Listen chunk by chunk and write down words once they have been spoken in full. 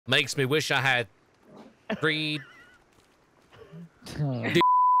Makes me wish I had 3.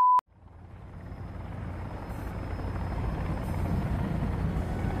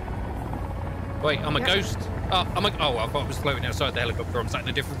 Wait, I'm a ghost. Oh, I thought I was floating outside the helicopter. I'm sat in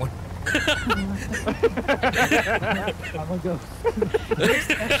a different one. I'm a ghost. You're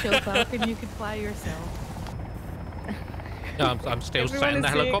special, Falcon. You can fly yourself. No, I'm still sat in the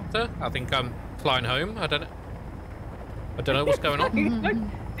helicopter. I think I'm flying home. I don't know what's going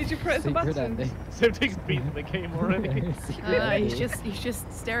on. Did you press the button? Something's beaten the game already. He's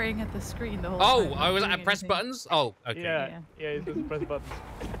just staring at the screen the whole time. Oh, I press buttons? Oh, okay. Yeah, he's just press buttons.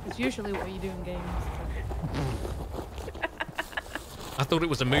 It's usually what you do in games. I thought it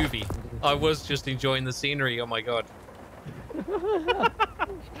was a movie. I was just enjoying the scenery. Oh my god.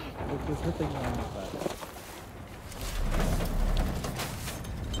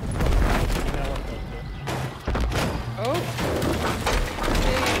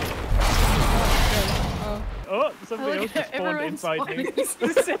 Oh, somebody else just spawned inside me.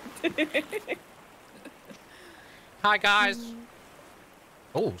 Hi guys.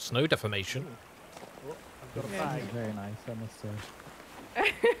 Oh, snow deformation. Oh, I've got a bag. Very nice, I must say.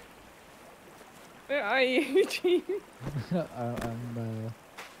 Where are you, Eugene? I'm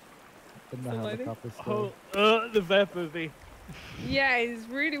in the helicopter still. Oh, the vapor. Yeah, it's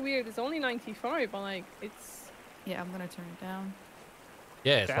really weird. It's only 95, but like, it's... Yeah, I'm gonna turn it down.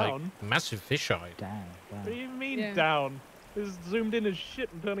 Yeah, it's Down? like massive fisheye. Down. What do you mean Yeah. down? This is zoomed in as shit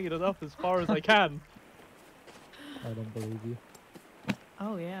and turning it up as far as I can. I don't believe you.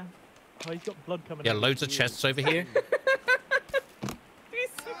 Oh yeah. Oh, he's got blood coming Yeah, out loads his of ears. chests over here.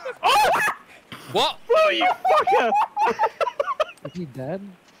 Oh! What? Oh, you fucker! Is he dead?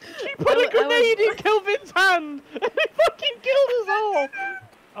 She put a grenade in Kelvin's hand! And he fucking killed us all!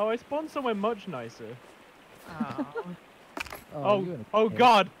 Oh, I spawned somewhere much nicer. Oh. You're in a Oh cave.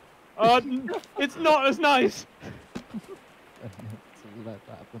 god! It's not as nice! Let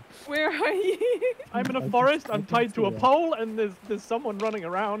that happen. Where are you? I'm in I a can- forest, I I'm can tied to a see it. pole, and there's someone running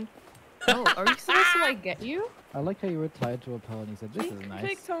around. Oh, are we supposed to like get you? I like how you were tied to a pole and you said, this He is nice.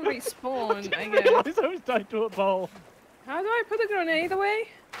 clicked on respawn, I I guess. realised I was tied to a pole. How do I put a grenade away?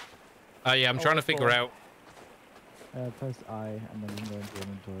 Yeah, I'm trying to figure out. Press I and then you can go into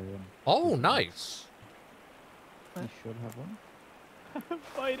inventory and Oh, nice. you should have one. I'm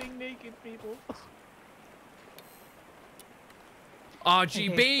fighting naked people.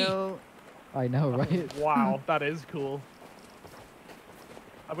 RGB. Okay, so I know, right? Wow, that is cool.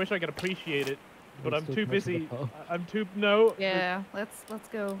 I wish I could appreciate it, but You're I'm still too connected to the busy. pole. I'm too no. yeah, let's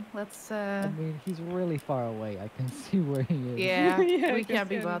go. Let's I mean, he's really far away. I can see where he is. yeah, Yeah, I we can't guess,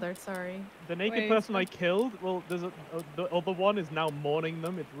 be yeah. bothered. Sorry. The naked Wait, person I killed. Well, there's the other one is now mourning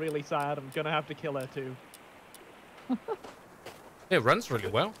them. It's really sad. I'm gonna have to kill her too. It runs really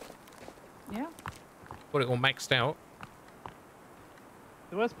well. Yeah. Got it all maxed out.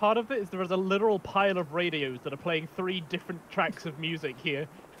 The worst part of it is there is a literal pile of radios that are playing 3 different tracks of music here.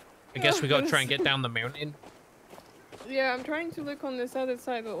 I guess we got to try and get down the mountain. Yeah, I'm trying to look on this other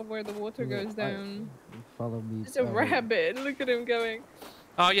side of where the water Yeah, goes down. Follow me. It's a rabbit. Look at him going.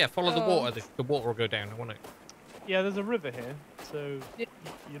 Oh yeah, follow the Oh. water. The water will go down. I want it. Yeah, there's a river here, so Yeah.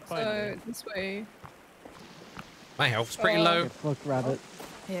 you'd find So it. this way. My health's pretty Oh. low. Fuck rabbit.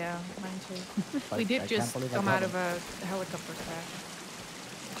 Yeah, mine too. I We did can't just believe I come got out him. of a helicopter crash.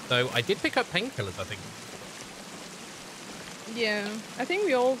 So I did pick up painkillers, I think. Yeah, I think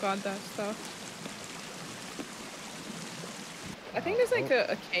we all got that stuff. I think there's like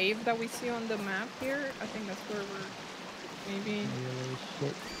a cave that we see on the map here. I think that's where we're maybe. Holy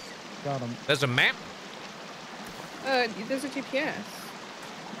shit. Got him. There's a map. There's a GPS.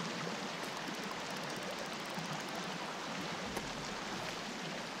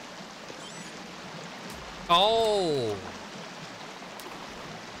 Oh.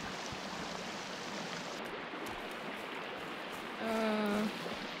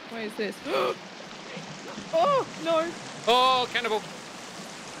 What is this? Oh no! Oh, cannibal.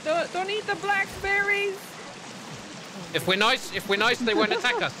 Don't eat the blackberries. If we're nice, they won't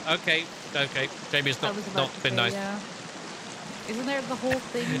attack us. Okay. Jamie's I not was about to been say, nice. yeah. Isn't there the whole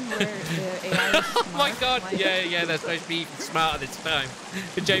thing where the AI is Oh my smart? god. Like- Yeah, they're supposed to be even smarter this time.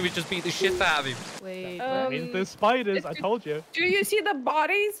 But Jamie just beat the shit out of him. Wait, I mean, there's spiders. I told you. Do you see the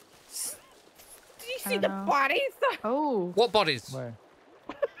bodies? Do you see the know. bodies? oh. What bodies? Where?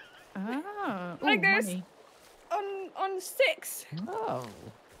 Ah. Like Ooh, there's- money. On 6. Oh.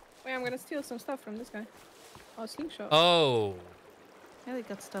 Wait, I'm gonna steal some stuff from this guy. Oh, slingshot. Oh. Yeah, they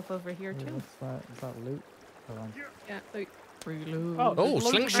got stuff over here Wait, too. what's that? Is that loot? Hold on. Yeah, look. Free loot. Oh, Oh, there's loads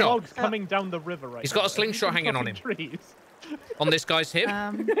of slingshot. logs coming down the river right He's now. got a slingshot hanging on him. Trees. On this guy's hip.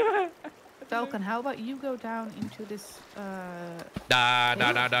 Falcon, how about you go down into this? Nah.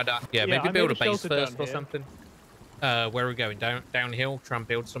 Yeah, maybe I build made a a base shelter first down or here. something. Where are we going? Downhill. Try and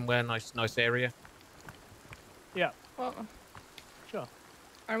build somewhere. Nice area. Yeah, Well, sure.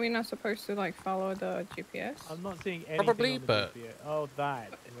 are we not supposed to like follow the GPS? I'm not seeing anything Probably, on the but- GPS. Oh, that.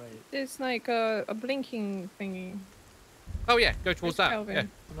 Right. It's like a blinking thingy. Oh yeah, go towards Where's that. Kelvin? Yeah.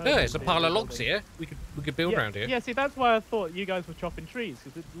 I'm Yeah, not it's a seeing pile of any logs buildings. here. We could build around here. Yeah, see, that's why I thought you guys were chopping trees,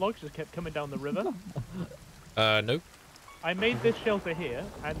 because the logs just kept coming down the river. No. I made this shelter here,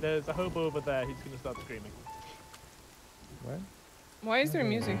 and there's a hobo over there who's going to start screaming. What? Why is there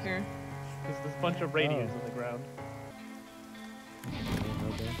music here? Because there's a bunch of radios on the ground.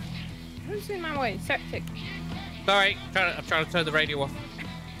 Okay. Who's in my way? Septic. Sorry, I'm trying to turn the radio off.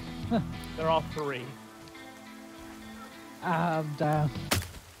 There are 3. I'm down.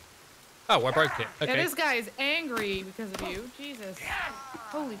 Oh, I broke it. Yeah, Okay. this guy is angry because of you. Jesus.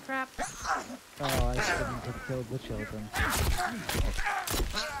 Holy crap. Oh, I shouldn't have killed the children.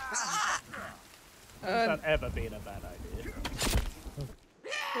 Has that ever been a bad idea?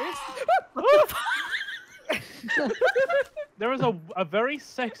 There is a very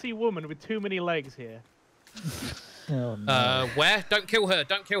sexy woman with too many legs here. Oh, no. Where? Don't kill her.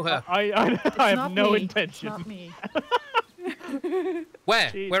 Don't kill her. I It's have not no me. intention. It's not me. Where?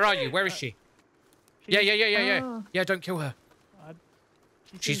 She- Where are you? Where is she? Yeah. Oh. Yeah, don't kill her.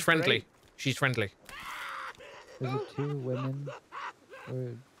 She She's seems friendly. great. She's friendly. Is it 2 women?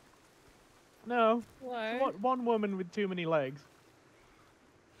 Or... No, What? one woman with too many legs.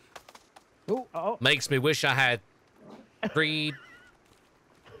 Oh. Oh, Makes me wish I had 3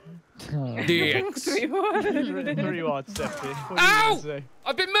 Oh, dicks. there you are, Septi. What are you Ow! gonna say?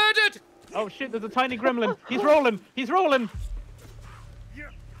 I've been murdered! Oh shit, there's a tiny gremlin. He's rolling. He's rolling.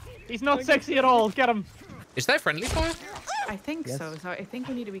 He's not sexy at all. Get him. Is there friendly fire? I think Yes. so. So I think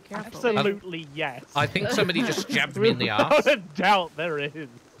we need to be careful. Absolutely yes. I think somebody just jabbed me in the ass. Without a doubt, there is.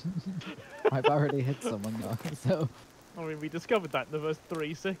 I've already hit someone though, so... I mean, we discovered that in the first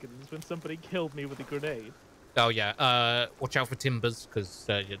 3 seconds when somebody killed me with a grenade. Oh yeah. Watch out for timbers, because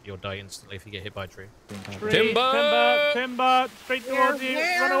you'll die instantly if you get hit by a tree. Tree, Timber! timber, straight towards you.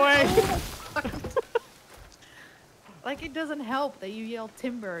 Run away. Like it doesn't help that you yell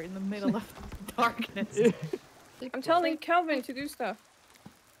timber in the middle of darkness. I'm telling Kelvin to do stuff.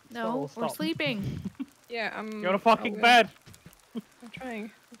 No, Stop, we're stop. sleeping. Yeah, I'm. Go to fucking I'll- bed. I'm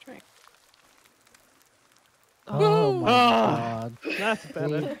trying. Oh my Ah. god. That's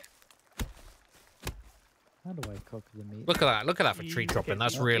better. How do I cook the meat? Look at that. Look at that for tree You dropping. get-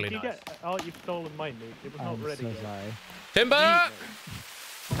 That's did really you nice. get- oh, you've stolen my meat. It was not I'm ready so yet. sorry. Timber!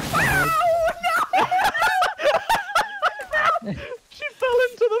 She fell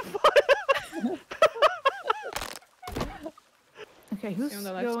into the fire. Okay, who's on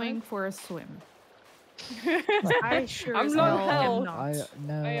the left going side? for a swim? I sure I'm as low hell health. am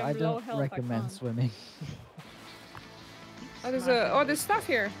not. I am low don't health, I recommend can't. swimming. Oh, there's stuff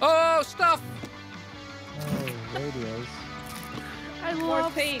here. Oh, stuff! Oh, radios. I More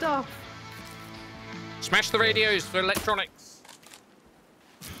love tape. stuff. Smash the radios for electronics.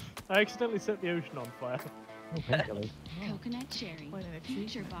 I accidentally set the ocean on fire. Oh, pinkily. Coconut cherry. What an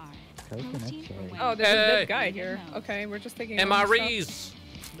Future bar. Coconut Protein for cherry. when Oh, there's a Hey. dead guy here. Okay, we're just taking. all the stuff. MREs.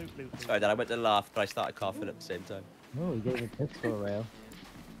 Loot, loot, loot. Sorry, then I went to laugh, but I started coughing at the same time. Oh, he gave a pistol rail.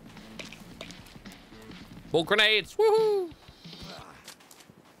 More grenades. Woohoo!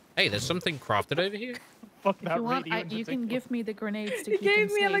 Hey, there's something crafted over here. Fuck If that you want, radio in you can particular. give me the grenades to He keep him gave me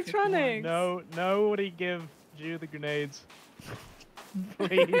safe if you want. electronics. No, nobody give Jew the grenades.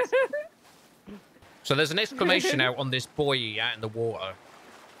 Please. So there's an exclamation out on this buoy out in the water.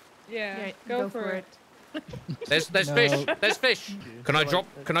 Yeah, Yeah, go for it. There's No. fish. There's fish. Can I So, drop?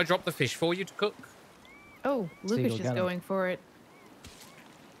 like, Can I drop the fish for you to cook? Oh, Lucas Seagull, is got him. going for it.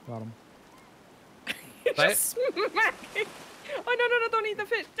 Got him. Right? Just smacking. Oh no, don't eat the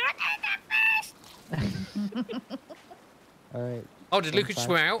fish. Don't eat the fish. Alright. Oh, did Lucas back.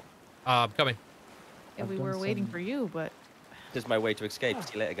 swim out? I'm coming. Yeah, I've we done were waiting some- for you, but This is my way to escape.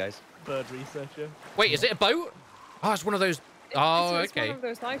 See you later, guys. Bird researcher. Wait, is it a boat? Oh, it's one of those. Oh, It's okay. one of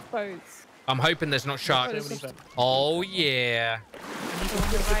those lifeboats. I'm hoping there's not sharks. it's So many just- vents. Oh yeah.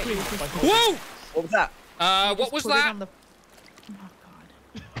 right, Whoa! What was that? What just was put it that? on the... Oh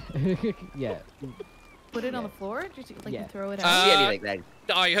god. Yeah. Put it on Yeah. the floor? Just like Yeah. you throw it Uh, out? See anything then?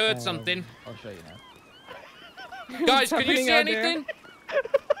 I heard something. I'll show you now. Guys, can you happening see out there? anything?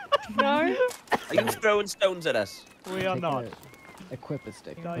 No. Are you throwing stones at us? We are Take not. equip a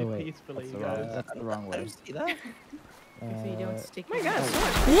stick. Die Oh, wait. peacefully, That's the you wrong, guys. that's the wrong I way. don't see that. If you don't stick Oh my it god, out. so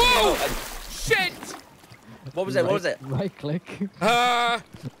much. Whoa! Shit! What was it? What was it? Right click. Ah!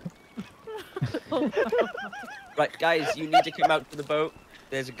 Right, guys, you need to come out to the boat.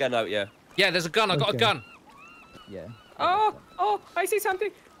 There's a gun out here. Yeah, there's a gun. I got a Okay. gun. Yeah. Oh, oh, I see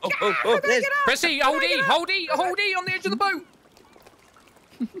something. Oh, there's... Press E, hold E, hold E, hold E on the edge of the boat.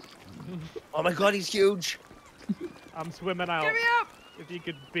 Oh my god, he's huge. I'm swimming out. Get me up. If you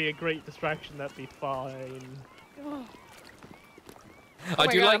could be a great distraction, that'd be fine. Oh, I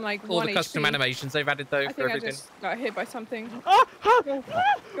my do God, like I'm like all 1 the custom HP. animations they've added though I for think I everything. just got hit by something. Ah! Ah! Go,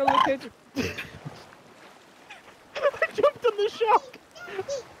 Ah! go look at. I jumped on the shark!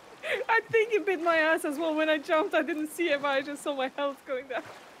 I think it bit my ass as well when I jumped. I didn't see it, but I just saw my health going down.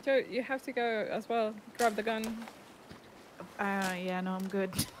 Joe, you have to go as well. Grab the gun. Yeah, no, I'm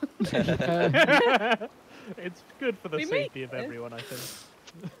good. It's good for the We safety made of it. everyone, I think.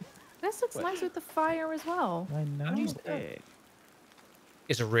 This looks nice with the fire as well. I know.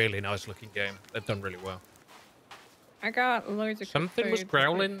 It's a really nice looking game. They've done really well. I got loads of Something was food.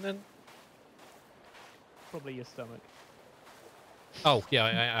 growling then. Probably your stomach. Oh,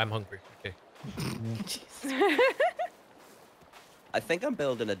 yeah, I'm hungry. Okay. I think I'm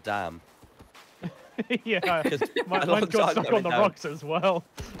building a dam. Yeah, my mine logs got aren't stuck going on the down. rocks as well.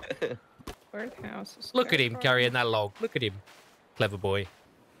 Birdhouse is Look at him there. carrying that log. Look at him. Clever boy.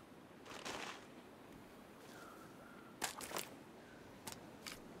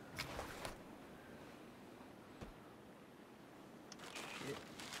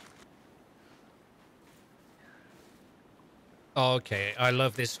 Okay, I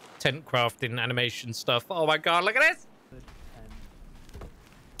love this tent crafting animation stuff. Oh my god, look at this!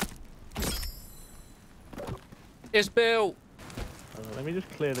 It's built! Let me just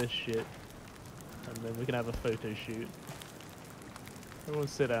clear this shit, and then we can have a photo shoot. Everyone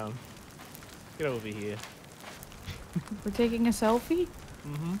sit down. Get over here. We're taking a selfie?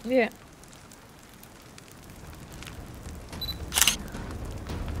 Mm-hmm. Yeah.